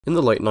In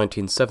the late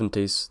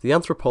 1970s, the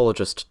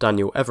anthropologist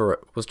Daniel Everett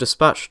was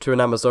dispatched to an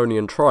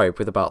Amazonian tribe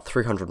with about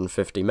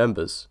 350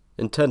 members,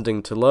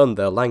 intending to learn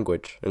their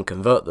language and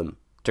convert them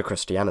to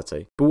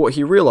Christianity. But what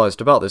he realised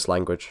about this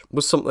language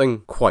was something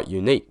quite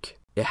unique.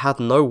 It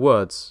had no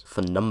words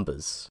for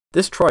numbers.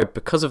 This tribe,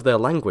 because of their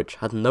language,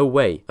 had no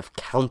way of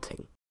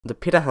counting. The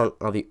Pirahã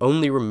are the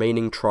only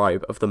remaining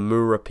tribe of the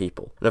Mura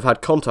people, and have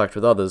had contact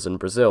with others in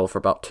Brazil for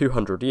about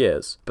 200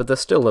 years, but they're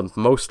still a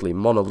mostly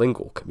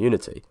monolingual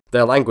community.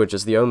 Their language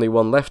is the only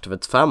one left of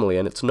its family,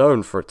 and it's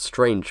known for its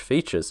strange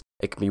features.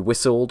 It can be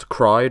whistled,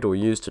 cried, or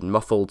used in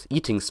muffled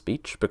eating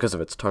speech because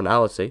of its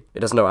tonality.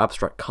 It has no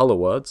abstract colour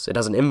words. It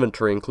has an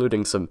inventory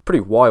including some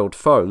pretty wild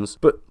phones,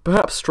 but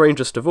perhaps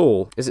strangest of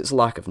all is its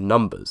lack of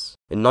numbers.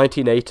 In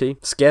 1980,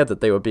 scared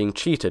that they were being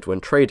cheated when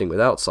trading with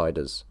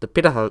outsiders, the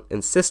Pirahã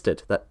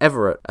insisted that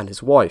Everett and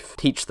his wife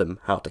teach them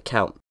how to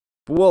count.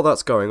 But while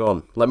that's going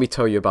on, let me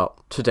tell you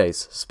about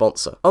today's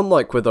sponsor.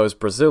 Unlike with those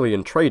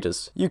Brazilian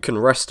traders, you can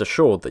rest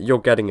assured that you're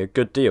getting a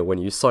good deal when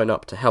you sign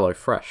up to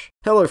HelloFresh.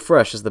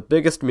 HelloFresh is the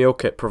biggest meal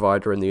kit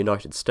provider in the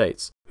United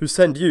States, who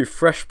send you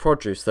fresh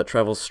produce that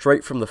travels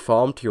straight from the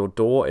farm to your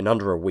door in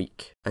under a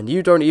week. And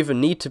you don't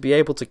even need to be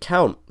able to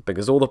count,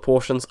 because all the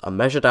portions are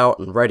measured out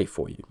and ready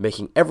for you,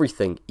 making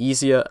everything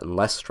easier and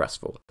less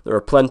stressful. There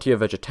are plenty of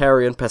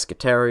vegetarian,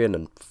 pescatarian,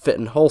 and fit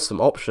and wholesome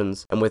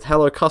options, and with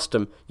Hello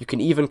Custom, you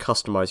can even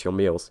customize your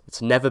meals.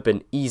 It's never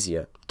been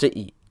easier to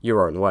eat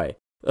your own way.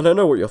 And I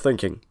know what you're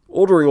thinking.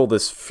 Ordering all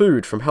this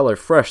food from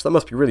HelloFresh, that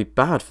must be really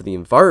bad for the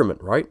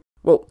environment, right?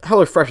 Well,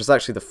 HelloFresh is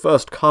actually the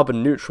first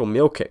carbon-neutral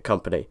meal kit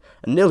company,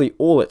 and nearly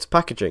all its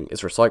packaging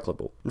is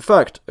recyclable. In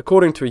fact,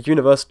 according to a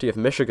University of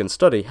Michigan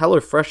study,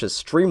 HelloFresh's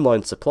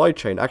streamlined supply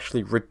chain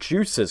actually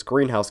reduces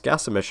greenhouse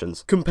gas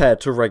emissions compared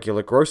to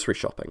regular grocery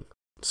shopping.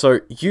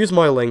 So, use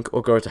my link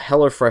or go to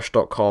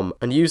hellofresh.com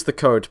and use the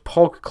code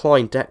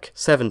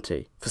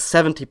POGKLEINDECK70 for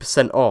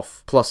 70%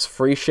 off plus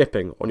free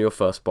shipping on your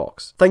first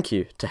box. Thank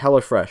you to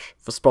HelloFresh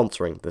for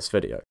sponsoring this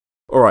video.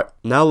 Alright,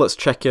 now let's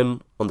check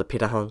in on the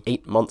Pirahã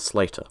 8 months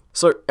later.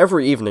 So,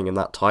 every evening in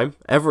that time,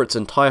 Everett's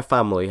entire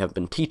family have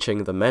been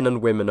teaching the men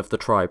and women of the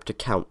tribe to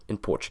count in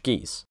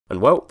Portuguese. And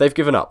well, they've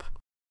given up.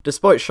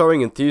 Despite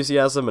showing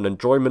enthusiasm and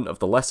enjoyment of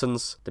the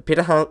lessons, the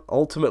Pirahã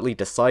ultimately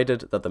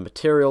decided that the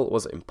material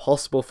was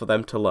impossible for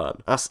them to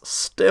learn, as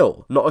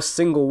still, not a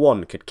single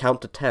one could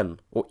count to 10,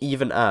 or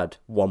even add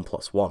 1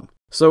 plus 1.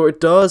 So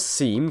it does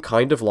seem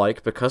kind of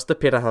like, because the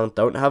Pirahã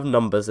don't have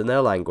numbers in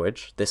their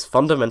language, this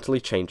fundamentally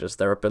changes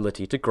their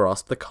ability to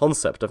grasp the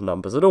concept of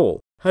numbers at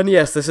all. And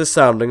yes, this is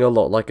sounding a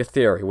lot like a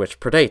theory which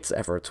predates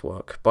Everett's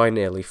work by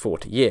nearly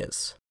 40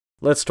 years.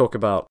 Let's talk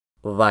about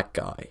that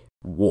guy,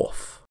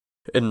 Whorf.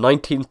 In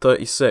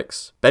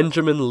 1936,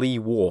 Benjamin Lee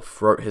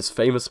Whorf wrote his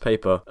famous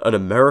paper, An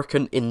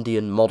American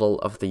Indian Model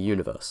of the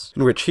Universe,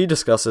 in which he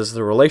discusses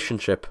the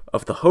relationship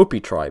of the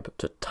Hopi tribe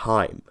to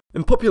time.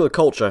 In popular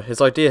culture,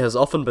 his idea has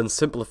often been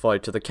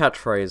simplified to the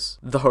catchphrase,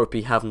 the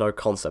Hopi have no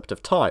concept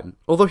of time,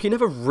 although he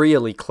never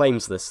really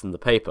claims this in the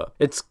paper.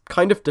 It's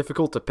kind of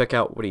difficult to pick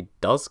out what he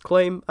does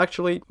claim,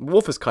 actually.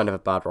 Whorf is kind of a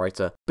bad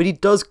writer, but he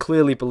does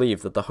clearly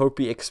believe that the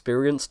Hopi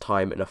experience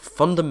time in a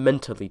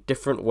fundamentally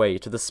different way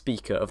to the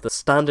speaker of the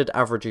standard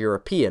average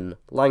European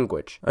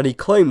language, and he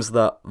claims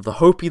that the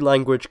Hopi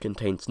language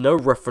contains no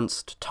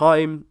reference to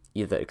time,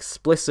 either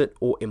explicit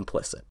or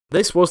implicit.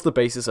 This was the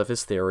basis of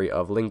his theory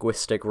of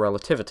linguistic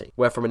relativity,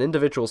 where from an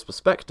individual's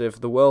perspective,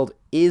 the world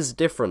is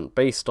different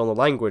based on the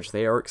language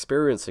they are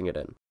experiencing it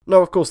in.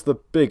 Now, of course, the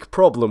big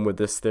problem with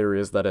this theory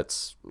is that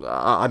it's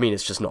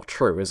just not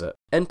true, is it?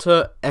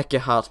 Enter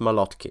Ekkehard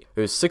Malotki,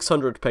 whose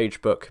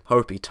 600-page book,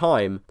 Hopi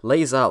Time,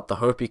 lays out the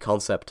Hopi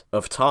concept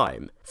of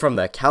time, from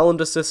their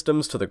calendar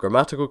systems to the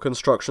grammatical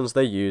constructions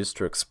they use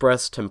to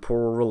express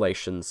temporal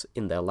relations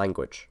in their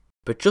language.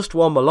 But just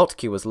while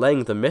Malotki was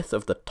laying the myth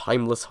of the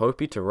timeless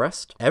Hopi to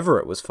rest,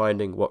 Everett was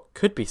finding what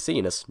could be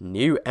seen as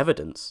new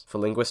evidence for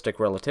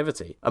linguistic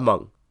relativity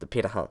among the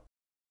Pirahã.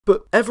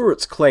 But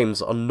Everett's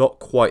claims are not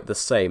quite the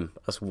same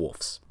as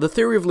Whorf's. The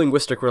theory of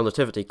linguistic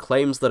relativity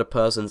claims that a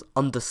person's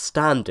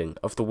understanding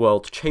of the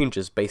world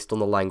changes based on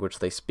the language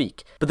they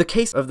speak, but the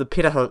case of the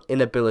Pirahã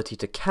inability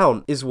to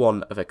count is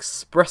one of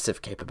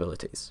expressive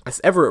capabilities.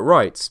 As Everett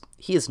writes,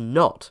 he is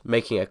not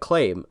making a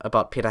claim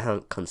about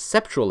Pirahã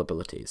conceptual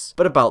abilities,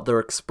 but about their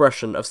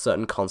expression of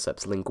certain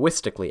concepts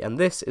linguistically, and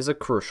this is a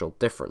crucial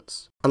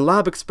difference. And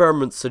lab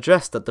experiments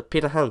suggest that the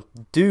Pirahã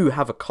do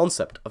have a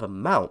concept of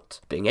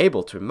amount, being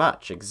able to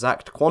match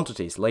exact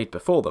quantities laid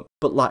before them,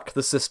 but lack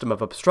the system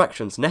of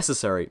abstractions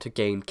necessary to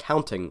gain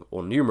counting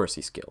or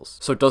numeracy skills.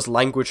 So does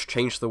language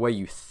change the way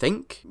you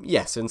think?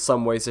 Yes, in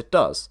some ways it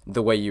does.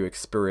 The way you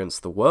experience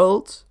the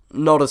world?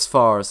 Not as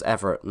far as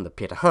Everett and the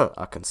Pirahã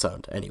are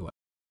concerned, anyway.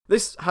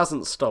 This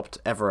hasn't stopped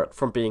Everett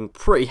from being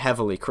pretty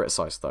heavily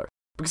criticised though,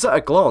 because at a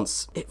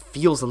glance, it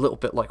feels a little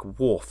bit like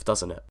Whorf,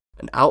 doesn't it?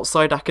 An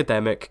outside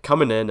academic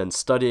coming in and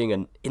studying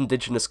an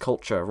indigenous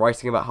culture,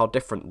 writing about how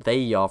different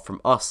they are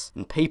from us,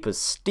 in papers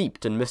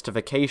steeped in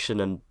mystification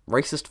and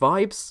racist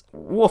vibes?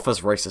 Whorf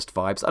has racist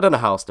vibes, I don't know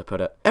how else to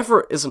put it.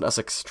 Everett isn't as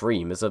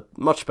extreme, is a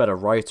much better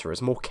writer,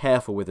 is more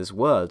careful with his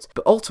words,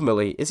 but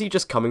ultimately, is he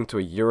just coming to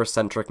a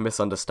Eurocentric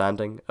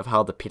misunderstanding of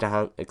how the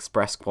Pirahã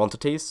express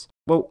quantities?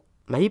 Well,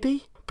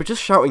 maybe? But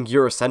just shouting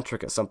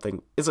Eurocentric at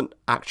something isn't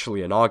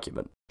actually an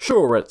argument.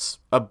 Sure, it's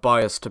a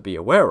bias to be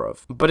aware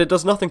of, but it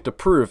does nothing to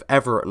prove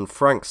Everett and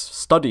Frank's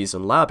studies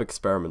and lab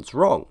experiments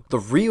wrong. The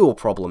real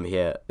problem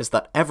here is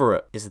that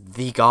Everett is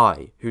the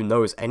guy who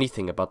knows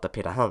anything about the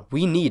Pirahã.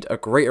 We need a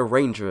greater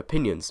range of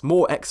opinions,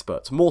 more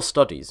experts, more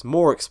studies,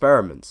 more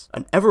experiments,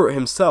 and Everett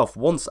himself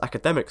wants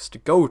academics to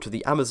go to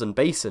the Amazon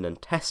basin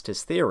and test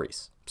his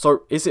theories.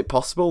 So, is it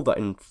possible that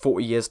in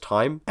 40 years'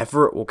 time,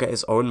 Everett will get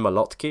his own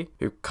Malotki,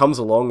 who comes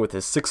along with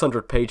his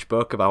 600-page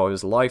book about how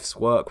his life's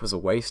work was a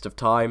waste of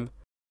time?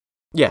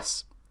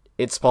 Yes,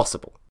 it's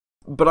possible.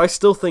 But I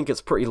still think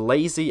it's pretty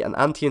lazy and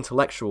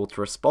anti-intellectual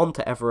to respond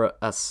to Everett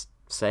as,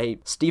 say,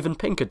 Steven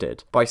Pinker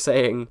did, by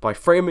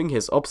framing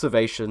his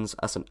observations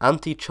as an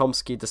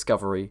anti-Chomsky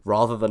discovery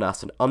rather than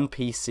as an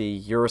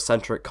un-PC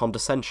Eurocentric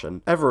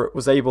condescension. Everett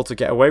was able to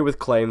get away with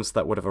claims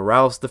that would have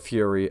aroused the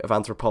fury of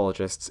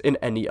anthropologists in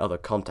any other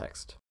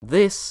context.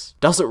 This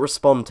doesn't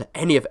respond to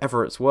any of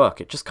Everett's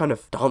work, it just kind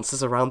of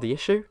dances around the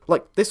issue.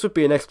 Like, this would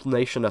be an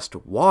explanation as to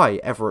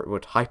why Everett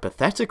would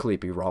hypothetically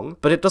be wrong,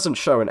 but it doesn't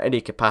show in any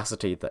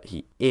capacity that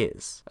he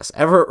is. As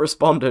Everett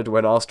responded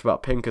when asked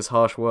about Pinker's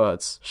harsh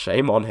words,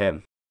 shame on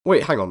him.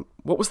 Wait, hang on,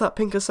 what was that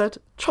Pinker said?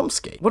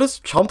 Chomsky? What does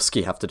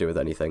Chomsky have to do with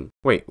anything?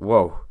 Wait,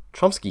 whoa,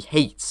 Chomsky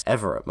hates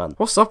Everett, man.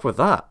 What's up with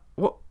that?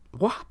 What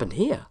happened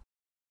here?